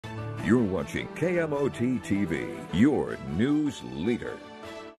You're watching KMOT-TV, your news leader.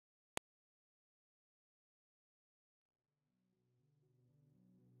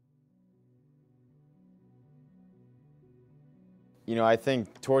 You know, I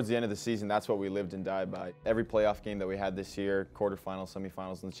think towards the end of the season, that's what we lived and died by. Every playoff game that we had this year, quarterfinals,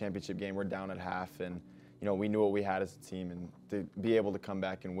 semifinals, and the championship game, we're down at half, and you know, we knew what we had as a team, and to be able to come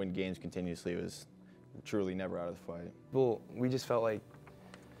back and win games continuously was truly never out of the fight. Well, we just felt like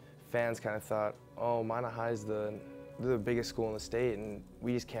fans kind of thought, oh, Minot High's the biggest school in the state, and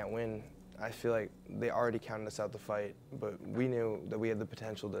we just can't win. I feel like they already counted us out the fight, but we knew that we had the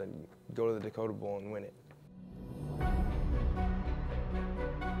potential to go to the Dakota Bowl and win it.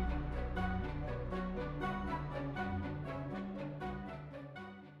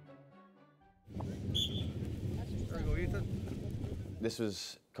 This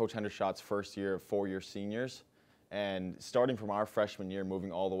was Coach Hendershot's first year of 4-year seniors, and starting from our freshman year,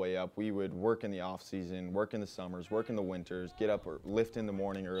 moving all the way up, we would work in the off season, work in the summers, work in the winters, get up or lift in the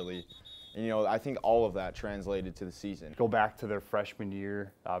morning early, and you know, I think all of that translated to the season. Go back to their freshman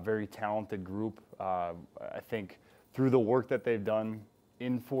year, very talented group. I think through the work that they've done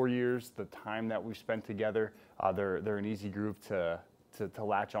in 4 years, the time that we've spent together, they're an easy group to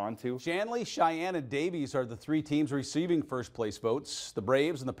latch on to. Shanley, Cheyenne, and Davies are the 3 teams receiving first place votes. The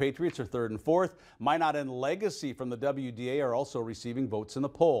Braves and the Patriots are 3rd and 4th. Minot and Legacy from the WDA are also receiving votes in the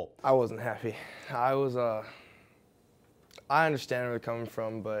poll. I wasn't happy. I understand where they're coming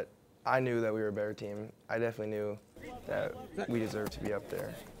from, but I knew that we were a better team. I definitely knew that we deserved to be up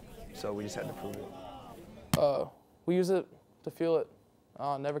there, so we just had to prove it. We use it to feel it.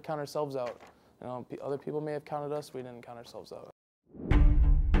 Never count ourselves out. You know, other people may have counted us. We didn't count ourselves out.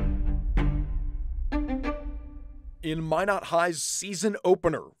 In Minot High's season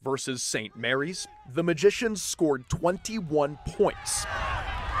opener versus St. Mary's, the Magicians scored 21 points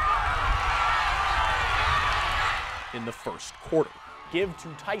in the first quarter. Give to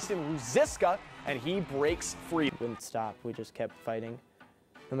Tyson Ruziska, and he breaks free. We didn't stop. We just kept fighting.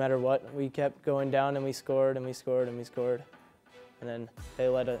 No matter what, we kept going down, and we scored, and we scored, and we scored. And then they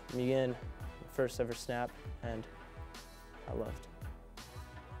let me in, first ever snap, and I left.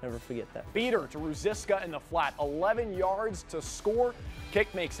 Never forget that. Beater to Ruziska in the flat, 11 yards to score.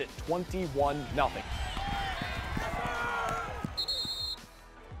 Kick makes it 21-0.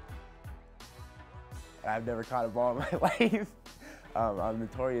 I've never caught a ball in my life. I'm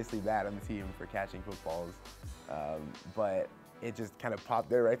notoriously bad on the team for catching footballs, but it just kind of popped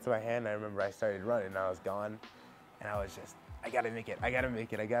there right to my hand. I remember I started running and I was gone, and I was just, I gotta make it, I gotta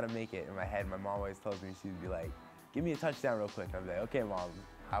make it, I gotta make it. In my head, my mom always tells me, she would be like, give me a touchdown real quick. I'd be like, okay, Mom,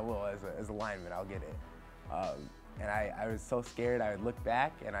 I will, as a lineman, I'll get it. And I was so scared, I would look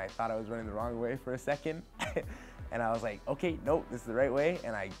back, and I thought I was running the wrong way for a second. And I was like, okay, nope, this is the right way.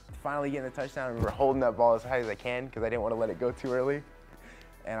 And I finally get in the touchdown. I remember holding that ball as high as I can because I didn't want to let it go too early.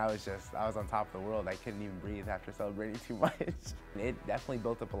 And I was on top of the world. I couldn't even breathe after celebrating too much. It definitely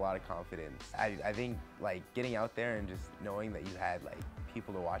built up a lot of confidence. I think like getting out there and just knowing that you had like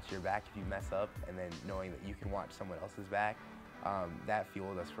people to watch your back if you mess up, and then knowing that you can watch someone else's back, that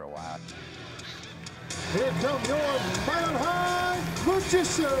fueled us for a while. Here come your Minot High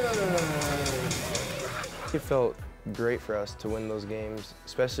Magicians! It felt great for us to win those games,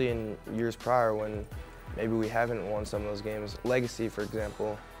 especially in years prior when maybe we haven't won some of those games. Legacy, for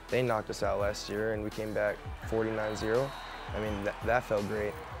example, they knocked us out last year and we came back 49-0. I mean, that felt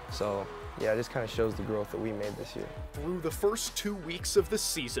great. So yeah, it just kind of shows the growth that we made this year. Through the first 2 weeks of the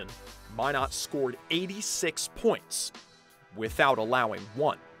season, Minot scored 86 points without allowing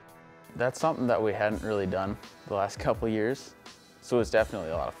one. That's something that we hadn't really done the last couple years, so it's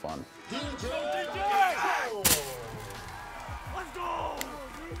definitely a lot of fun.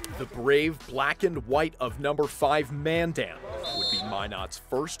 The brave black and white of number 5 Mandan would be Minot's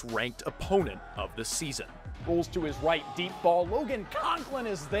first-ranked opponent of the season. Rolls to his right, deep ball. Logan Conklin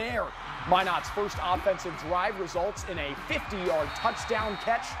is there. Minot's first offensive drive results in a 50-yard touchdown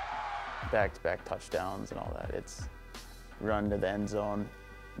catch. Back-to-back touchdowns and all that. It's run to the end zone,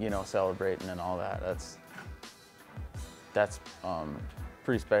 you know, celebrating and all that. That's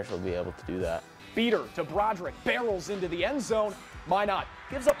pretty special to be able to do that. Beater to Broderick, barrels into the end zone. Minot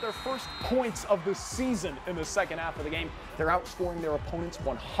gives up their first points of the season in the second half of the game. They're outscoring their opponents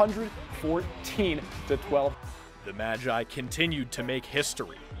 114-12. The Magi continued to make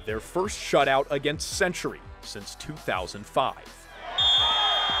history, their first shutout against Century since 2005.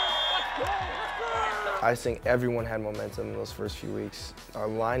 I think everyone had momentum in those first few weeks. Our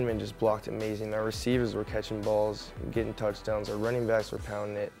linemen just blocked amazing. Our receivers were catching balls, getting touchdowns. Our running backs were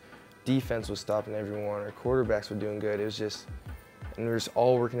pounding it. Defense was stopping everyone. Our quarterbacks were doing good. It was just and we were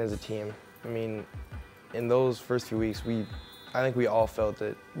all working as a team. I mean, in those first few weeks, I think we all felt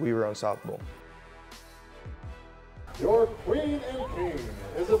that we were unstoppable. Your queen and king,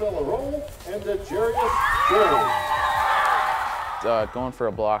 Isabella Roll and Jarius Jones. Going for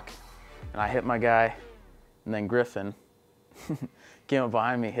a block, and I hit my guy, and then Griffin came up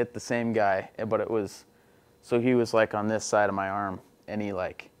behind me, hit the same guy, but so he was like on this side of my arm, and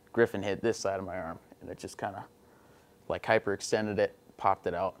Griffin hit this side of my arm, and it just kind of like hyperextended it, popped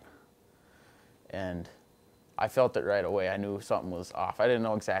it out. And I felt it right away. I knew something was off. I didn't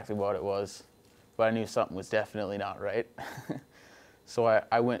know exactly what it was, but I knew something was definitely not right. So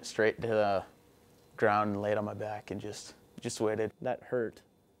I went straight to the ground and laid on my back and just waited. That hurt.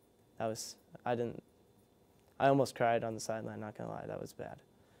 I almost cried on the sideline, not gonna lie, that was bad.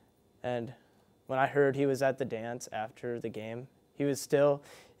 And when I heard he was at the dance after the game, he was still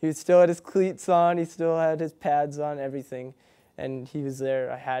had his cleats on, he still had his pads on, everything. And he was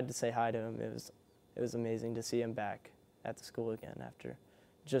there. I had to say hi to him. It was amazing to see him back at the school again after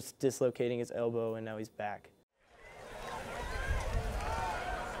just dislocating his elbow, and now he's back.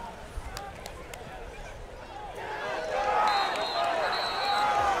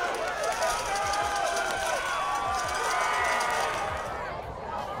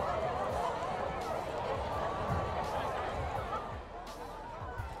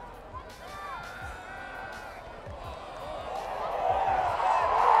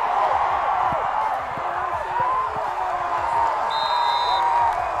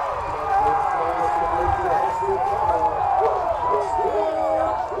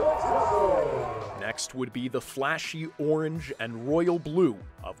 Next would be the flashy orange and royal blue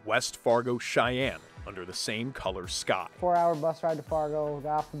of West Fargo Cheyenne under the same color sky. 4-hour bus ride to Fargo,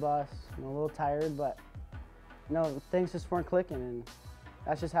 got off the bus, a little tired, but things just weren't clicking, and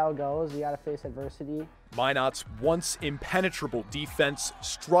that's just how it goes. You got to face adversity. Minot's once impenetrable defense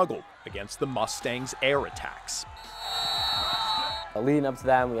struggled against the Mustangs' air attacks. Leading up to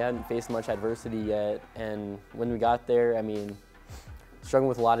that, we hadn't faced much adversity yet, and when we got there, I mean, struggling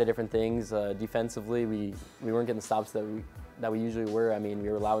with a lot of different things. Defensively, we weren't getting the stops that we usually were. I mean, we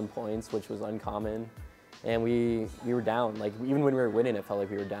were allowing points, which was uncommon, and we were down. Like, even when we were winning, it felt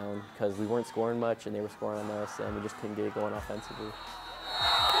like we were down because we weren't scoring much, and they were scoring on us, and we just couldn't get it going offensively.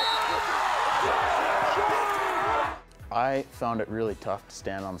 I found it really tough to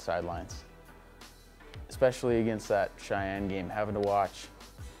stand on the sidelines, especially against that Cheyenne game, having to watch,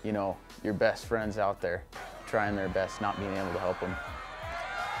 your best friends out there trying their best, not being able to help them.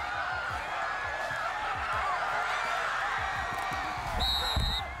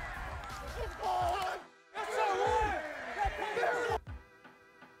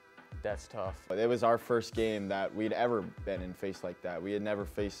 That's tough. It was our first game that we'd ever been in faced like that. We had never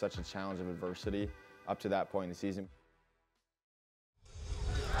faced such a challenge of adversity up to that point in the season.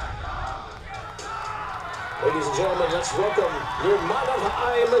 Ladies and gentlemen, let's welcome your Minot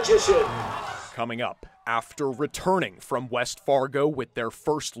High Magician. Coming up, after returning from West Fargo with their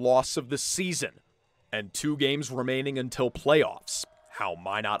first loss of the season and 2 games remaining until playoffs, how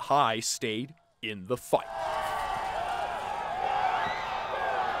Minot High stayed in the fight.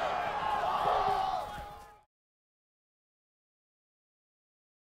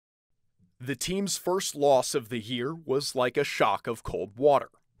 The team's first loss of the year was like a shock of cold water.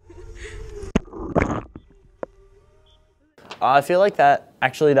 I feel like that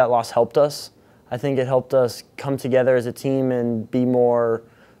loss helped us. I think it helped us come together as a team and be more,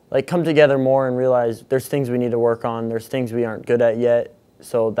 come together more and realize there's things we need to work on, there's things we aren't good at yet.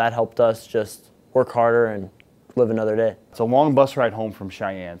 So that helped us just work harder and live another day. It's a long bus ride home from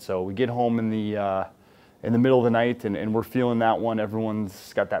Cheyenne, so we get home in the middle of the night, and we're feeling that one.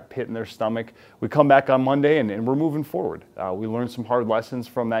 Everyone's got that pit in their stomach. We come back on Monday, and we're moving forward. We learned some hard lessons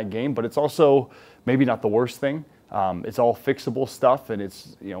from that game, but it's also maybe not the worst thing. It's all fixable stuff, and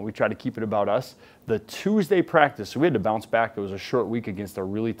it's, we try to keep it about us. The Tuesday practice, so we had to bounce back. It was a short week against a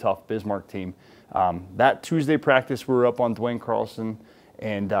really tough Bismarck team. That Tuesday practice, we were up on Dwayne Carlson,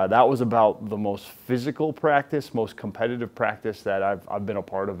 and that was about the most physical practice, most competitive practice that I've been a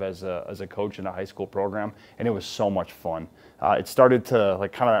part of as a coach in a high school program, and it was so much fun. It started to,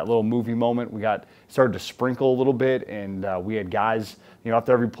 kind of that little movie moment. Started to sprinkle a little bit, and we had guys,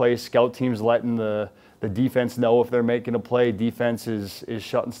 after every play, scout teams letting the defense know if they're making a play. Defense is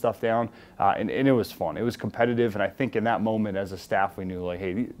shutting stuff down, and it was fun. It was competitive, and I think in that moment as a staff we knew,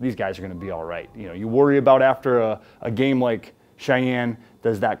 hey, these guys are going to be all right. You worry about after a game like Cheyenne,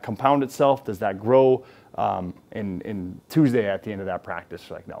 does that compound itself? Does that grow? And Tuesday at the end of that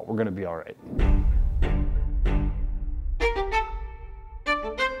practice, no, we're going to be all right.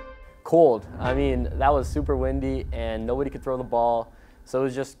 cold. I mean, that was super windy and nobody could throw the ball. So it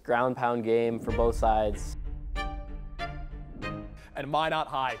was just ground pound game for both sides. And Minot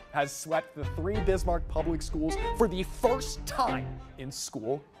High has swept the 3 Bismarck public schools for the first time in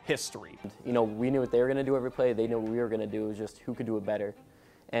school history. You know, we knew what they were going to do every play. They knew what we were going to do. It was just who could do it better.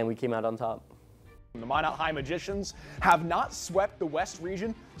 And we came out on top. The Minot High Magicians have not swept the West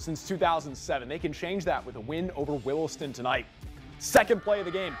region since 2007. They can change that with a win over Williston tonight. Second play of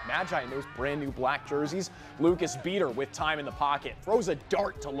the game, Magi in those brand new black jerseys. Lucas Beater with time in the pocket. Throws a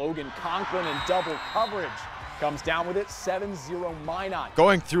dart to Logan Conklin in double coverage. Comes down with it, 7-0 Minot.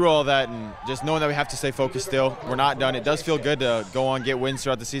 Going through all that and just knowing that we have to stay focused still. We're not done. It does feel good to go on, get wins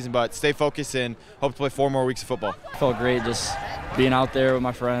throughout the season, but stay focused and hope to play 4 more weeks of football. It felt great just being out there with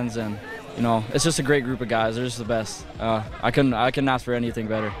my friends, and you know, it's just a great group of guys. They're just the best. I couldn't ask for anything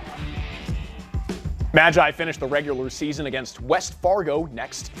better. Magi finish the regular season against West Fargo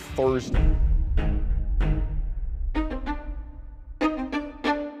next Thursday.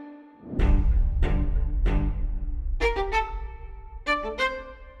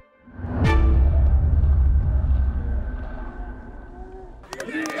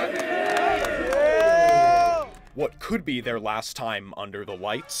 What could be their last time under the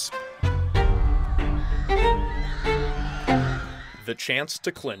lights? The chance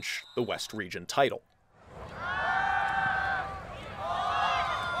to clinch the West Region title.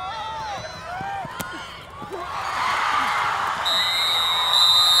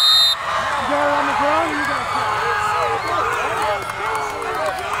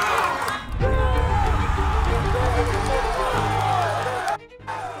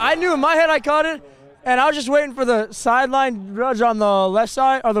 I knew in my head I caught it, and I was just waiting for the sideline judge on the left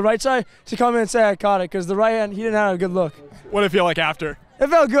side or the right side to come in and say I caught it, because the right hand, he didn't have a good look. What did it feel like after? It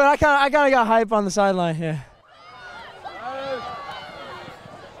felt good. I kind of got hype on the sideline. Yeah.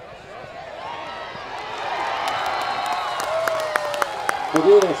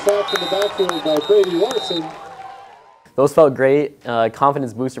 Again, a sack in the backfield by Brady Larson. Those felt great.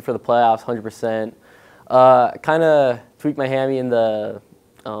 Confidence booster for the playoffs, 100%. Kind of tweaked my hammy in the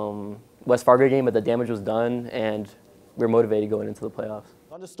West Fargo game, but the damage was done, and we're motivated going into the playoffs.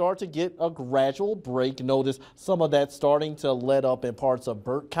 On to start to get a gradual break. Notice some of that starting to let up in parts of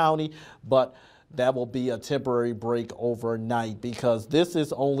Burke County, but that will be a temporary break overnight because this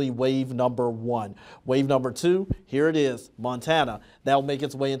is only wave number 1. Wave number 2, here it is, Montana. That will make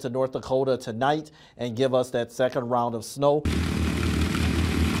its way into North Dakota tonight and give us that second round of snow.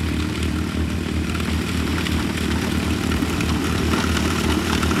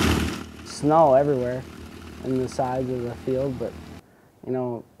 Snow everywhere in the sides of the field, but you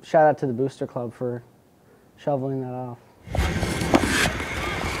know, shout out to the Booster Club for shoveling that off.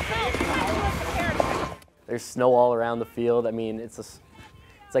 There's snow all around the field. I mean, it's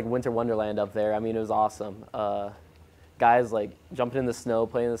like winter wonderland up there. I mean, it was awesome. Guys like jumping in the snow,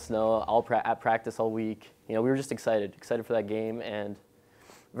 playing in the snow, all at practice all week. You know, we were just excited for that game, and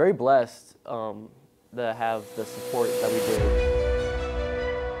very blessed to have the support that we did.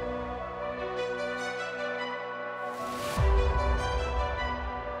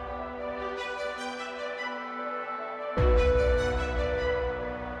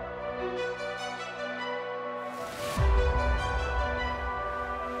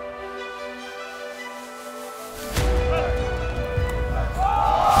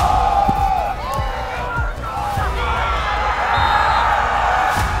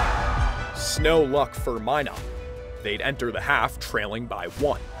 No luck for Minot. They'd enter the half trailing by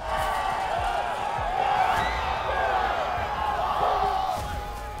 1.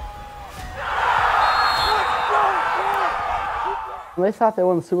 They thought they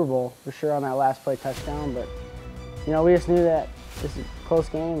won the Super Bowl for sure on that last play touchdown, but you know, we just knew that this is a close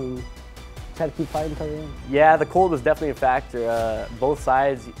game and just had to keep fighting until the end. Yeah, the cold was definitely a factor. Both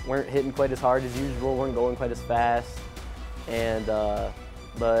sides weren't hitting quite as hard as usual, weren't going quite as fast, and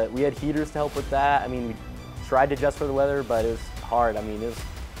but we had heaters to help with that. I mean, we tried to adjust for the weather, but it was hard. I mean, it was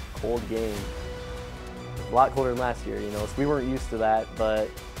a cold game. A lot colder than last year, you know, so we weren't used to that, but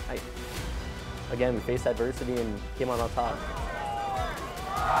again, we faced adversity and came out on top.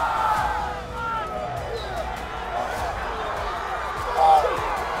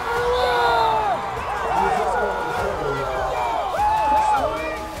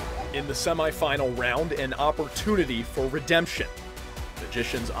 In the semifinal round, an opportunity for redemption.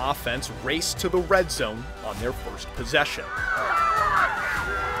 Magicians' offense raced to the red zone on their first possession.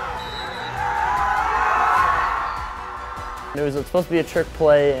 It was supposed to be a trick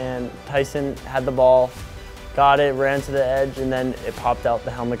play, and Tyson had the ball, got it, ran to the edge, and then it popped out.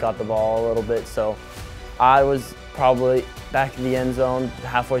 The helmet got the ball a little bit, so I was probably back in the end zone,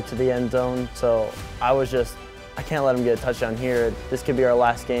 halfway to the end zone. So I can't let him get a touchdown here. This could be our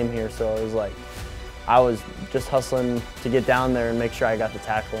last game here. So it was like, I was just hustling to get down there and make sure I got the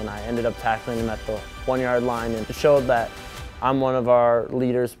tackle, and I ended up tackling him at the 1-yard line, and it showed that I'm one of our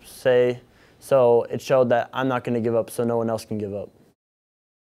leaders, so it showed that I'm not going to give up so no one else can give up.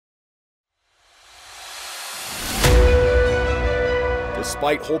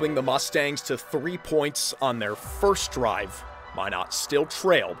 Despite holding the Mustangs to 3 points on their first drive, Minot still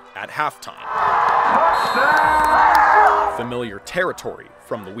trailed at halftime. Familiar territory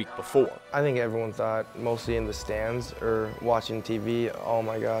from the week before. I think everyone thought, mostly in the stands or watching TV, oh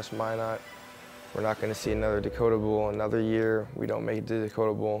my gosh, Minot, we're not going to see another Dakota Bowl another year. We don't make it to the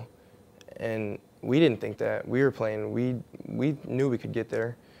Dakota Bowl. And we didn't think that. We were playing. We knew we could get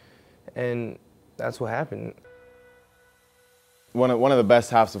there. And that's what happened. One of the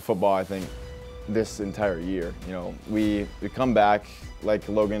best halves of football, I think, this entire year. You know, we come back like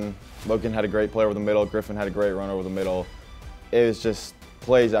Logan had a great play over the middle. Griffin had a great run over the middle. It was just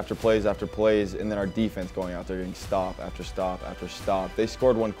plays after plays after plays, and then our defense going out there getting stop after stop after stop. They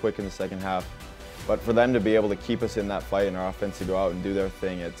scored one quick in the second half, but for them to be able to keep us in that fight and our offense to go out and do their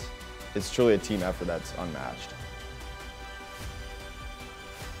thing, it's truly a team effort that's unmatched.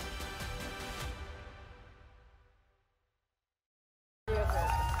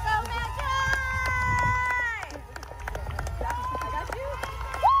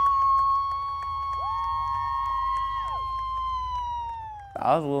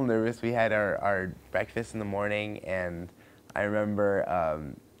 I was a little nervous. We had our breakfast in the morning, and I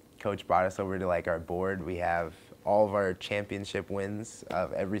remember Coach brought us over to like our board. We have all of our championship wins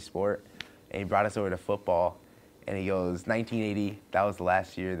of every sport, and he brought us over to football, and he goes, 1980, that was the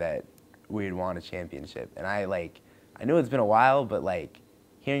last year that we had won a championship. And I knew it's been a while, but like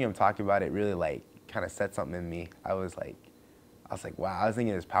hearing him talk about it really like kind of set something in me. I was like, wow, I was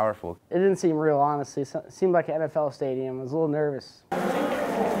thinking it was powerful. It didn't seem real, honestly. It seemed like an NFL stadium. I was a little nervous.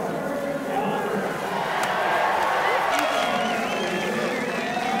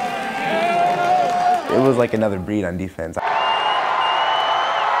 It was like another breed on defense. I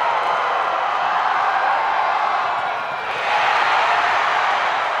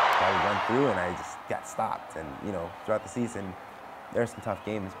would run through and I just got stopped. And you know, throughout the season, there were some tough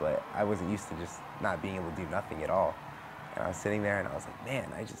games, but I wasn't used to just not being able to do nothing at all. And I was sitting there and I was like,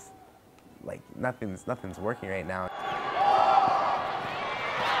 man, I just, like, nothing's working right now.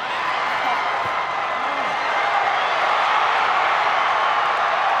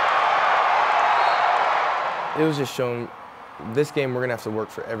 It was just showing, this game we're gonna have to work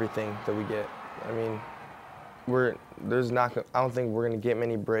for everything that we get. I mean, I don't think we're gonna get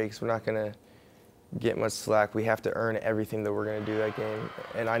many breaks. We're not gonna get much slack. We have to earn everything that we're gonna do that game.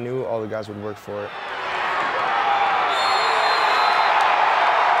 And I knew all the guys would work for it.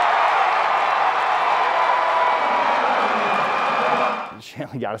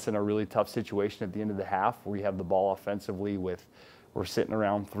 Shanley got us in a really tough situation at the end of the half where we have the ball offensively we're sitting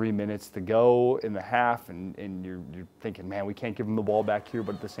around 3 minutes to go in the half, and you're thinking, man, we can't give them the ball back here,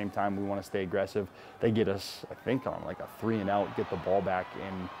 but at the same time, we want to stay aggressive. They get us, I think, on like a 3-and-out, get the ball back,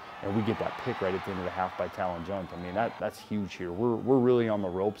 and we get that pick right at the end of the half by Talon Junt. I mean, that's huge here. We're really on the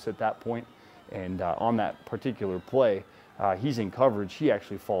ropes at that point, and on that particular play, he's in coverage. He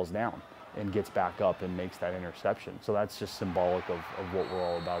actually falls down and gets back up and makes that interception. So that's just symbolic of what we're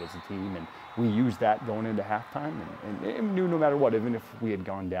all about as a team. And we used that going into halftime and knew no matter what, even if we had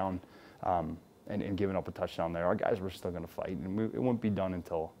gone down and given up a touchdown there, our guys were still going to fight. And it wouldn't be done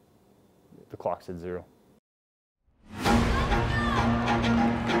until the clock said 0.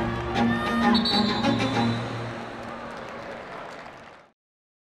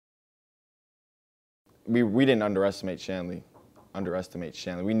 We didn't underestimate Shanley.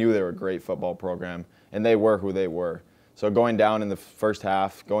 We knew they were a great football program, and they were who they were. So going down in the first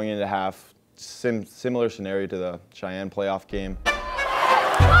half, going into half, similar scenario to the Cheyenne playoff game.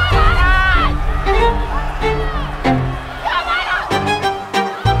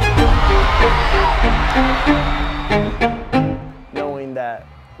 Knowing that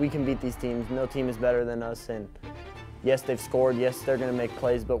we can beat these teams, no team is better than us, and yes, they've scored, yes, they're going to make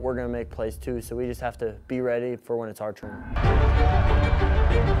plays, but we're going to make plays too, so we just have to be ready for when it's our turn.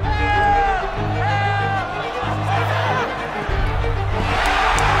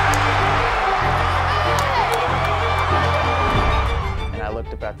 And I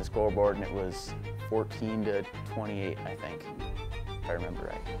looked up at the scoreboard and it was 14-28, I think, if I remember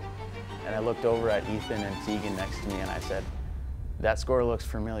right. And I looked over at Ethan and Tegan next to me and I said, that score looks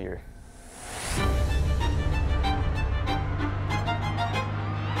familiar.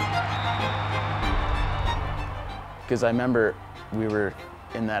 because I remember we were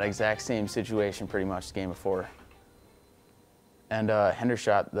in that exact same situation pretty much the game before. And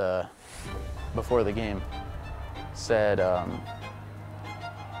Hendershot, before the game, said,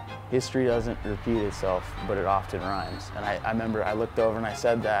 history doesn't repeat itself, but it often rhymes. And I remember I looked over and I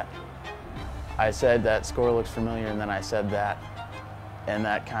said that. I said that score looks familiar, and then I said that. And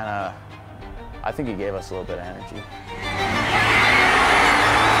that kind of, I think it gave us a little bit of energy.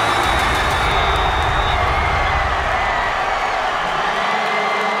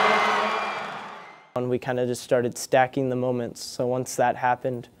 We kind of just started stacking the moments. So once that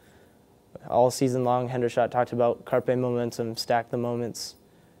happened, all season long, Hendershot talked about carpe momentum, stack the moments.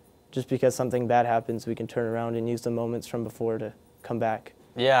 Just because something bad happens, we can turn around and use the moments from before to come back.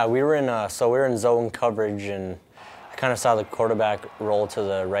 Yeah, we were in zone coverage, and I kind of saw the quarterback roll to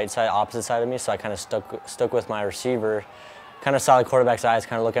the right side, opposite side of me, so I kind of stuck with my receiver. Kind of saw the quarterback's eyes,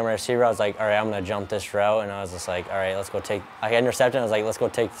 kind of look at my receiver. I was like, all right, I'm going to jump this route. And I was just like, all right, let's go take, I got intercepted. I was like, let's go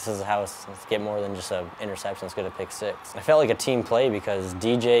take this as a house. Let's get more than just an interception. Let's get a pick six. I felt like a team play because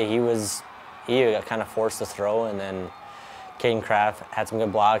DJ, he kind of forced the throw, and then Caden Kraft had some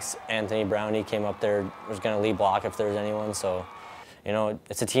good blocks. Anthony Brown, he came up there, was going to lead block if there was anyone. So, you know,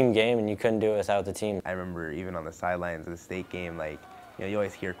 it's a team game, and you couldn't do it without the team. I remember even on the sidelines of the state game, like, you know, you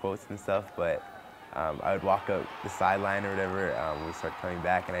always hear quotes and stuff, but I would walk up the sideline or whatever, we start coming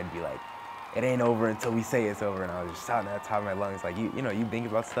back, and I'd be like, it ain't over until we say it's over, and I was just shouting at the top of my lungs, like, you know, you think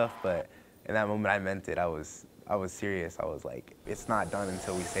about stuff, but in that moment I meant it. I was serious. I was like, it's not done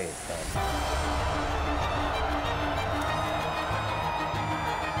until we say it's done.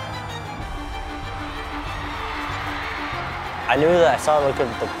 I knew that, I saw a look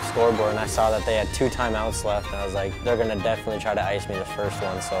at the scoreboard, and I saw that they had 2 timeouts left, and I was like, they're gonna definitely try to ice me the first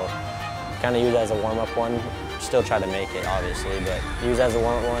one, so kind of use it as a warm-up one. Still try to make it, obviously, but use it as a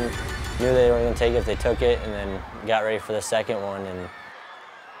warm-up one. Knew they weren't gonna take it if they took it, and then got ready for the second one. And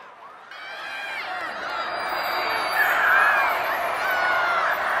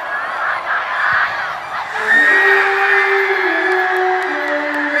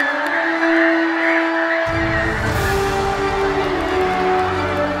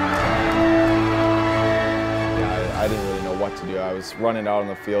I didn't really know what to do. I was running out on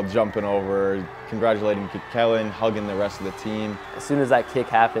the field, jumping over, congratulating Kellen, hugging the rest of the team. As soon as that kick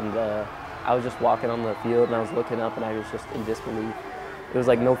happened, I was just walking on the field and I was looking up and I was just in disbelief. It was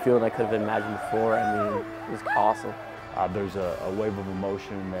like no feeling I could have imagined before. I mean, it was awesome. There's a wave of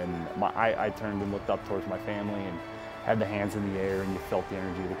emotion, and I turned and looked up towards my family and had the hands in the air, and you felt the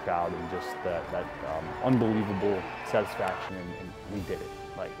energy of the crowd and just that unbelievable satisfaction, and we did it.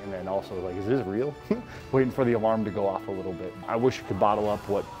 Like, and then also like, is this real? Waiting for the alarm to go off a little bit. I wish I could bottle up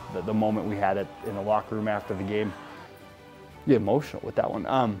what the moment we had in the locker room after the game. Get emotional with that one.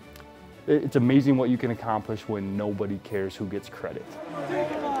 It's amazing what you can accomplish when nobody cares who gets credit.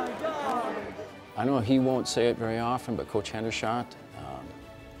 I know he won't say it very often, but Coach Hendershot,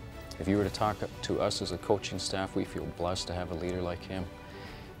 if you were to talk to us as a coaching staff, we feel blessed to have a leader like him.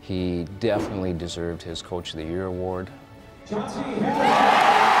 He definitely deserved his Coach of the Year award. Has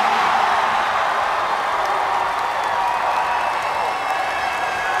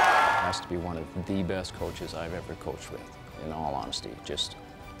to be one of the best coaches I've ever coached with, in all honesty. Just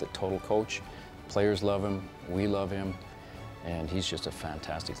the total coach. Players love him, we love him, and he's just a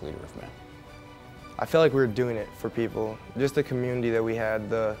fantastic leader of men. I feel like we were doing it for people. Just the community that we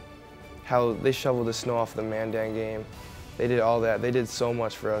had, how they shoveled the snow off the Mandan game. They did all that. They did so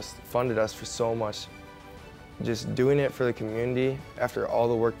much for us, funded us for so much. Just doing it for the community after all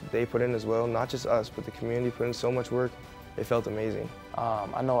the work that they put in as well, not just us, but the community put in so much work, it felt amazing.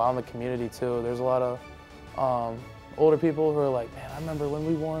 I know out in the community too, there's a lot of older people who are like, man, I remember when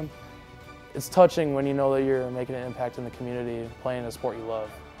we won. It's touching when you know that you're making an impact in the community, playing a sport you love.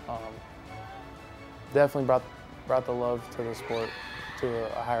 Definitely brought the love to the sport to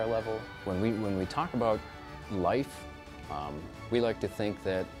a higher level. When we talk about life, we like to think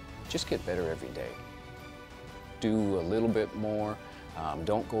that just get better every day. Do a little bit more,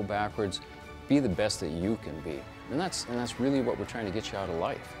 don't go backwards, be the best that you can be. And that's really what we're trying to get you out of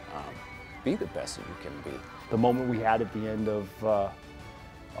life. Be the best that you can be. The moment we had at the end of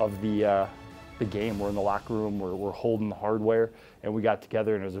the game, we're in the locker room, we're holding the hardware, and we got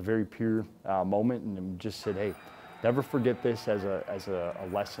together, and it was a very pure moment, and just said, hey, never forget this as a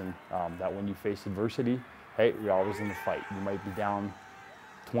lesson, that when you face adversity, hey, you're always in the fight. You might be down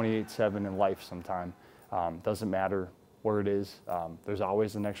 28-7 in life sometime. Doesn't matter where it is. There's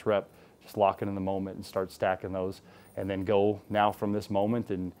always the next rep. Just lock it in the moment and start stacking those, and then go now from this moment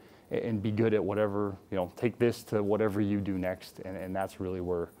and be good at whatever, take this to whatever you do next. And that's really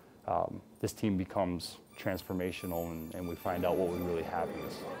where this team becomes transformational and we find out what we really have in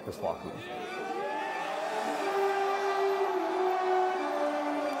this locker room.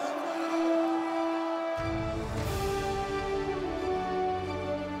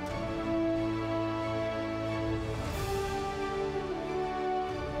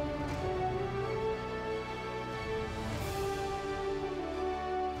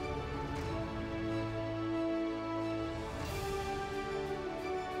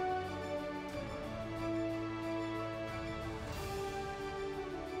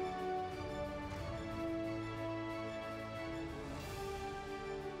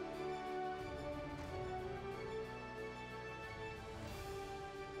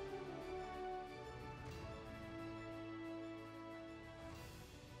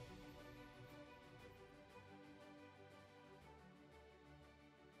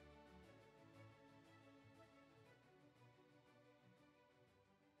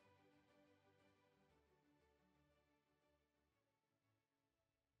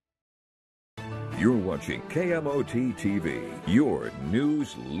 You're watching KMOT-TV, your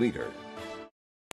news leader.